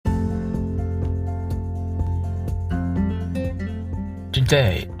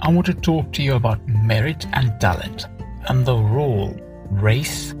Today, I want to talk to you about merit and talent and the role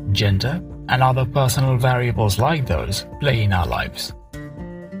race, gender, and other personal variables like those play in our lives.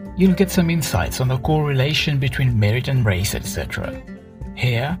 You'll get some insights on the correlation between merit and race, etc.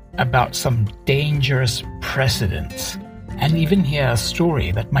 Hear about some dangerous precedents, and even hear a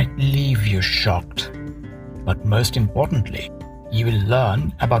story that might leave you shocked. But most importantly, you will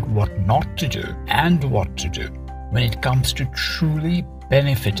learn about what not to do and what to do when it comes to truly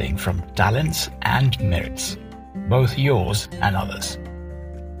benefiting from talents and merits, both yours and others.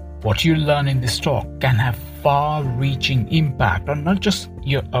 What you learn in this talk can have far-reaching impact on not just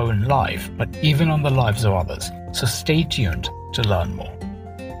your own life, but even on the lives of others. So stay tuned to learn more.